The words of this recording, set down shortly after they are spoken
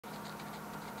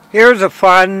Here's a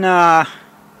fun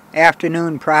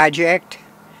afternoon project.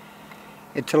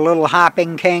 It's a little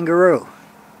hopping kangaroo.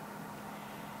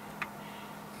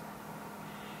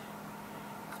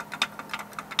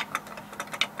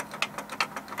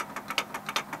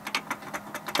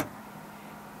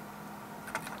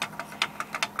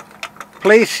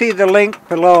 Please see the link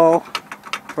below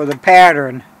for the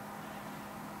pattern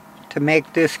to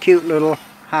make this cute little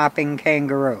hopping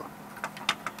kangaroo.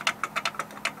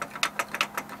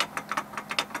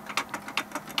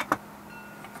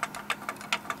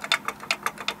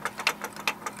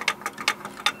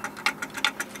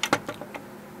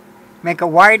 Make a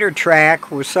wider track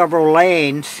with several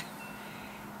lanes,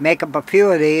 make up a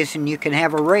few of these, and you can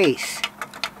have a race.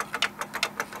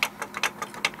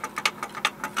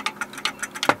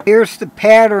 Here's the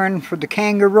pattern for the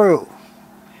kangaroo.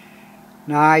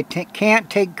 Now I can't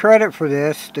take credit for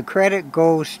this. The credit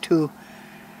goes to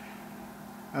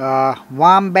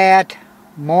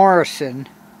Wombatmorrison.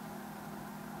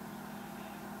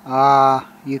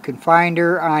 You can find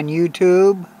her on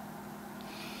YouTube.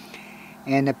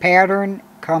 And the pattern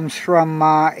comes from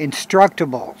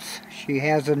Instructables. She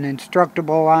has an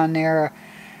Instructable on there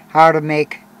how to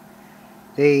make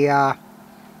the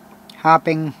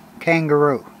hopping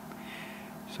kangaroo.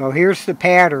 So here's the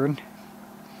pattern.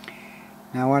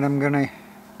 Now what I'm going to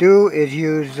do is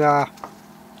use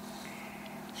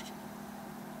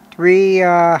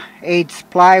 3/8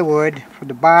 plywood for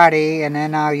the body, and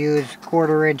then I'll use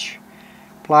 1/4 inch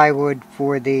plywood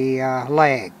for the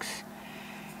legs.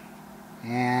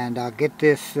 And I'll get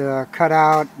this cut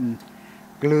out and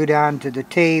glued onto the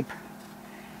tape,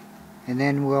 and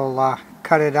then we'll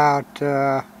cut it out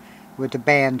with the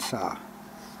bandsaw.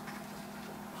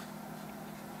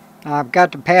 Now I've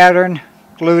got the pattern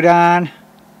glued on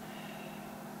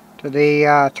to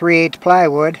the 3/8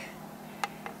 plywood,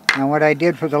 and what I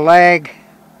did for the leg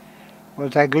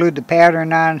was I glued the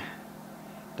pattern on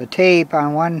the tape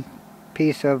on one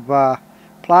piece of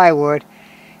plywood,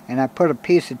 and I put a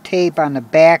piece of tape on the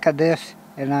back of this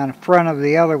and on the front of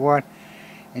the other one,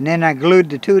 and then I glued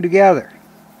the two together.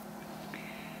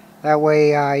 That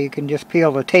way you can just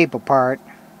peel the tape apart.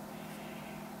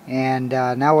 And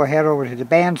now we'll head over to the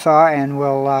bandsaw and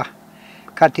we'll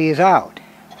cut these out.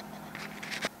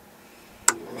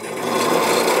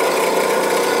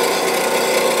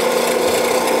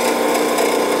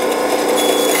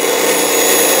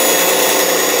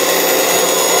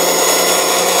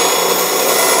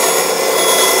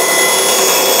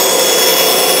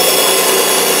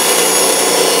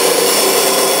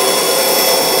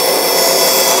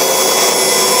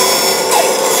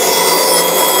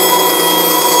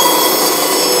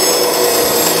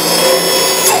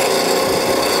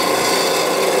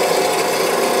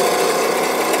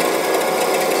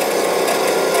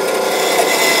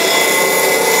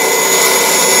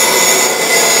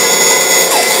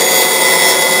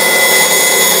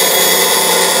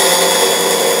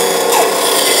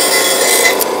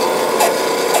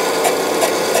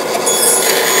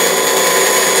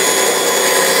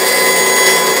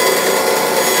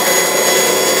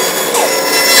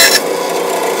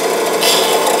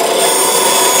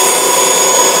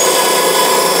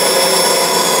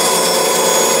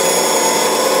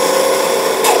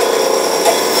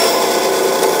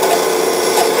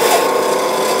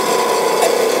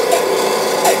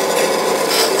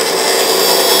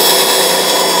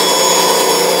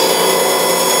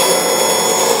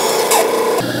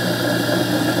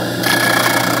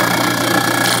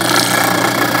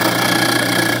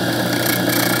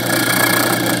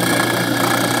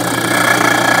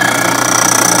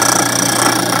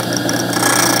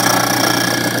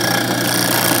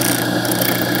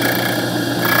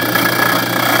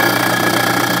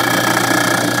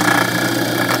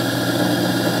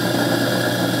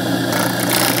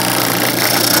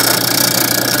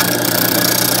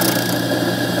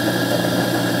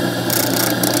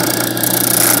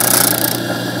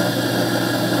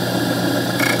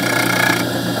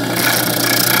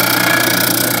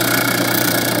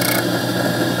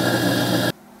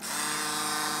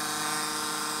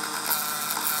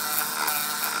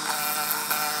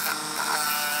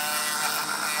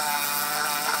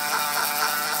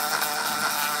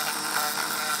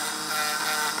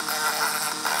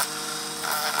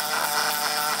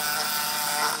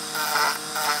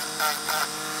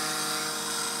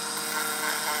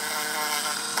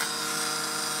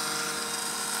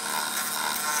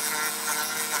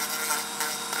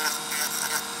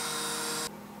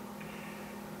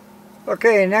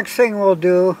 Okay, next thing we'll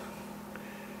do,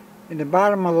 in the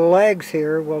bottom of the legs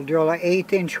here, we'll drill an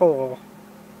 1/8 inch hole.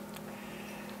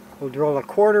 We'll drill a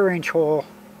 1/4 inch hole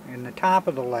in the top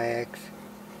of the legs,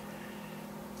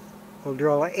 We'll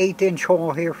drill an 1/8"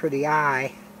 hole here for the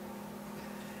eye,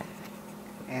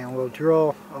 and we'll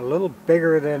drill a little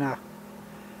bigger than a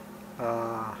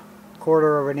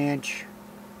 1/4 inch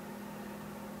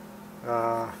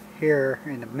here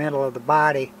in the middle of the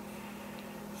body,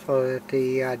 so that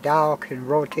the dowel can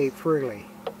rotate freely.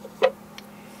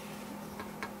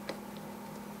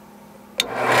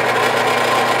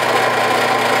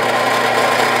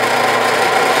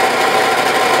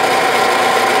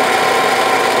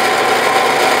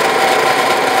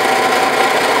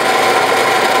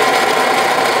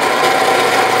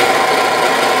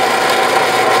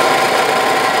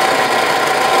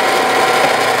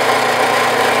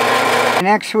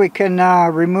 Next we can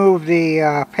remove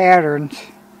the patterns.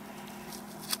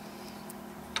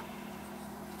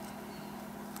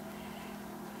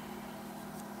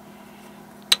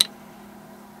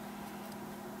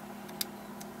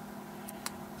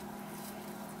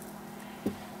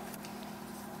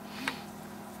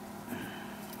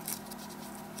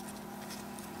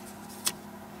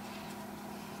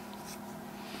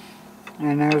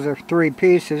 And those are 3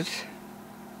 pieces.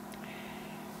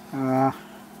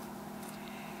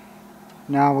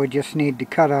 Now we just need to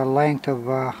cut a length of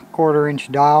 1/4 inch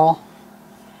dowel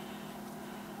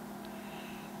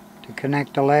to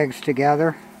connect the legs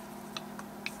together,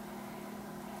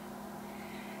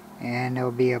 and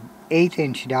there'll be a 1/8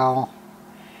 inch dowel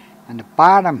on the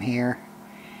bottom here.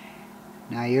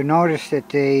 Now you'll notice that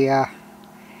the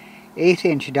 1/8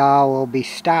 inch dowel will be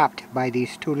stopped by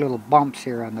these 2 little bumps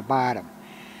here on the bottom.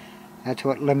 That's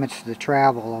what limits the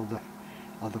travel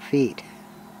of the feet.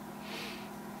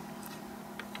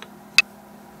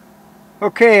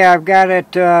 Okay, I've got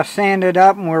it sanded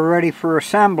up and we're ready for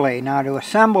assembly. Now to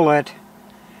assemble it,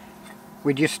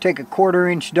 we just take a 1/4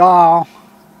 inch dowel,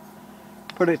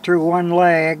 put it through one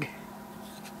leg,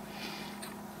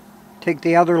 take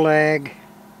the other leg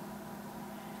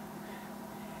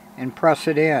and press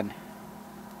it in.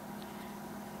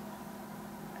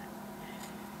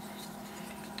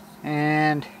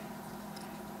 And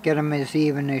get them as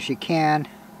even as you can.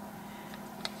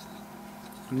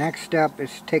 Next step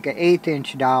is take an 1/8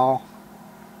 inch dowel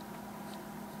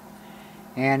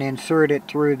and insert it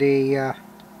through the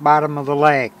bottom of the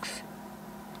legs.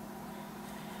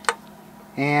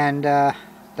 And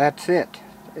that's it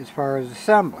as far as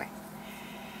assembly.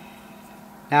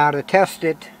 Now to test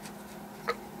it,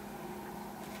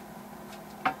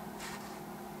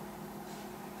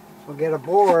 we'll get a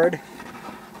board.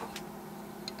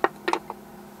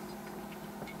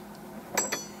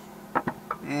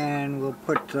 And we'll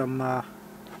put some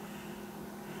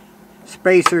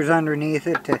spacers underneath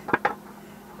it to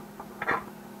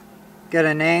get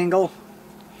an angle.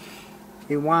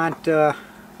 You want, let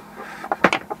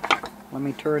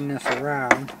me turn this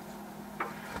around.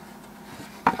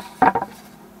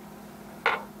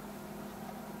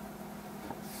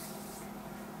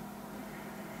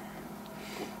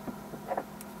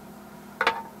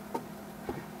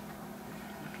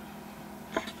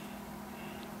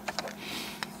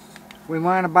 We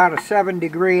want about a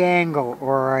 7-degree angle,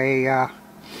 or a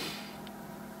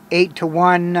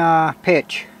 8-to-1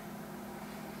 pitch.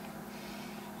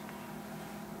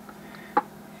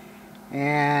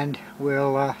 And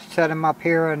we'll set them up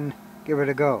here and give it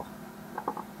a go.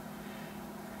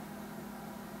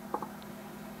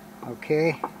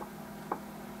 Okay.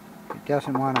 It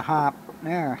doesn't want to hop.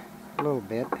 There, a little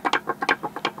bit.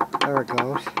 There it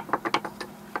goes.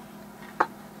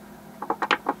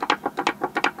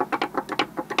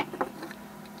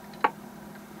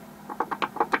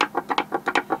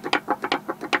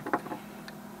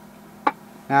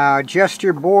 Now adjust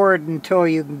your board until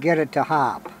you can get it to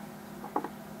hop.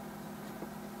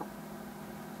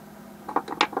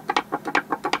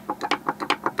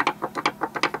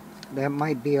 That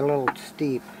might be a little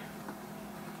steep.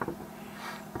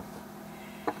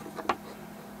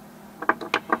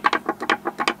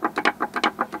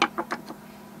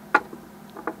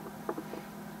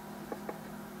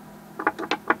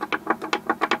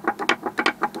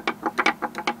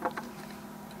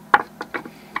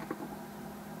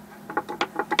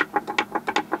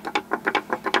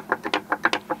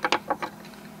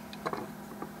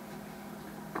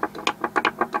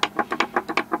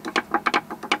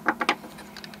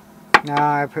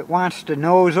 Now if it wants to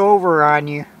nose over on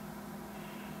you,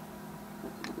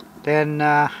 then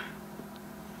the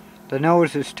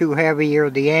nose is too heavy or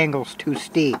the angle's too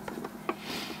steep.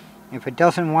 If it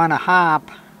doesn't want to hop,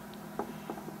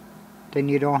 then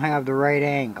you don't have the right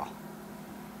angle.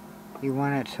 You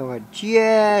want it so it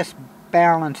just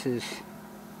balances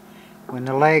when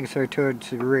the legs are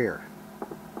towards the rear.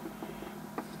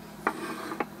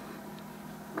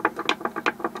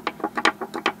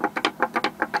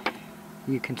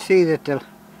 You can see that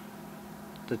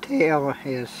the tail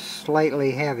is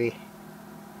slightly heavy.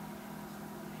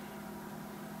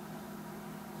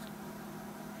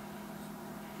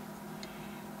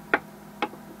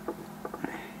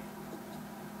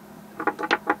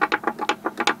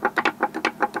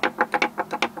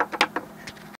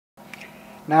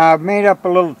 Now I've made up a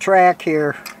little track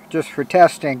here just for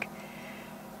testing.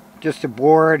 Just a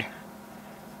board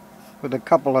with a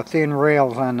couple of thin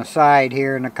rails on the side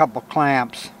here and a couple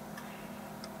clamps.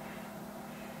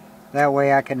 That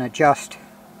way I can adjust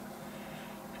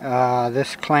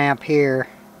this clamp here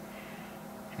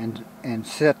and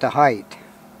set the height.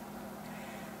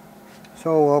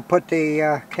 So we'll put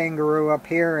the Kangaroo up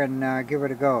here and give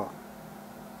it a go.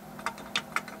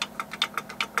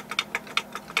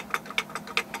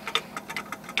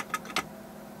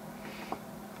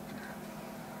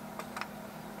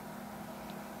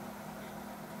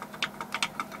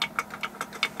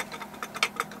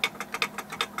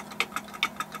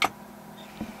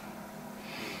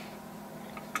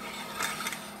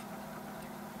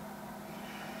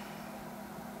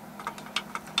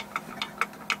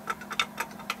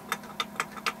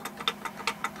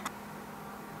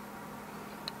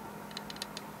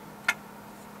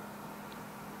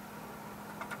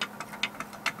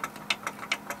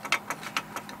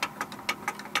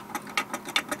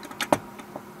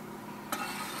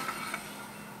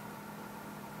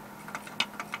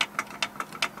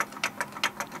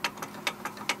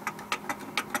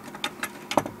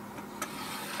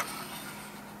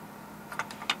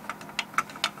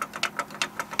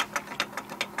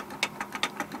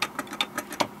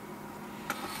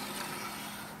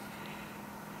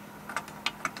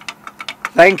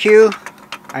 Thank you.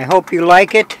 I hope you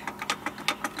like it.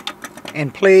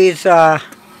 And please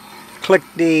click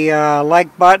the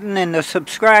like button and the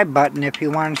subscribe button if you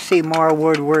want to see more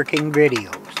woodworking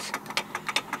videos.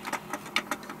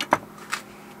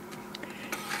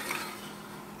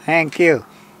 Thank you.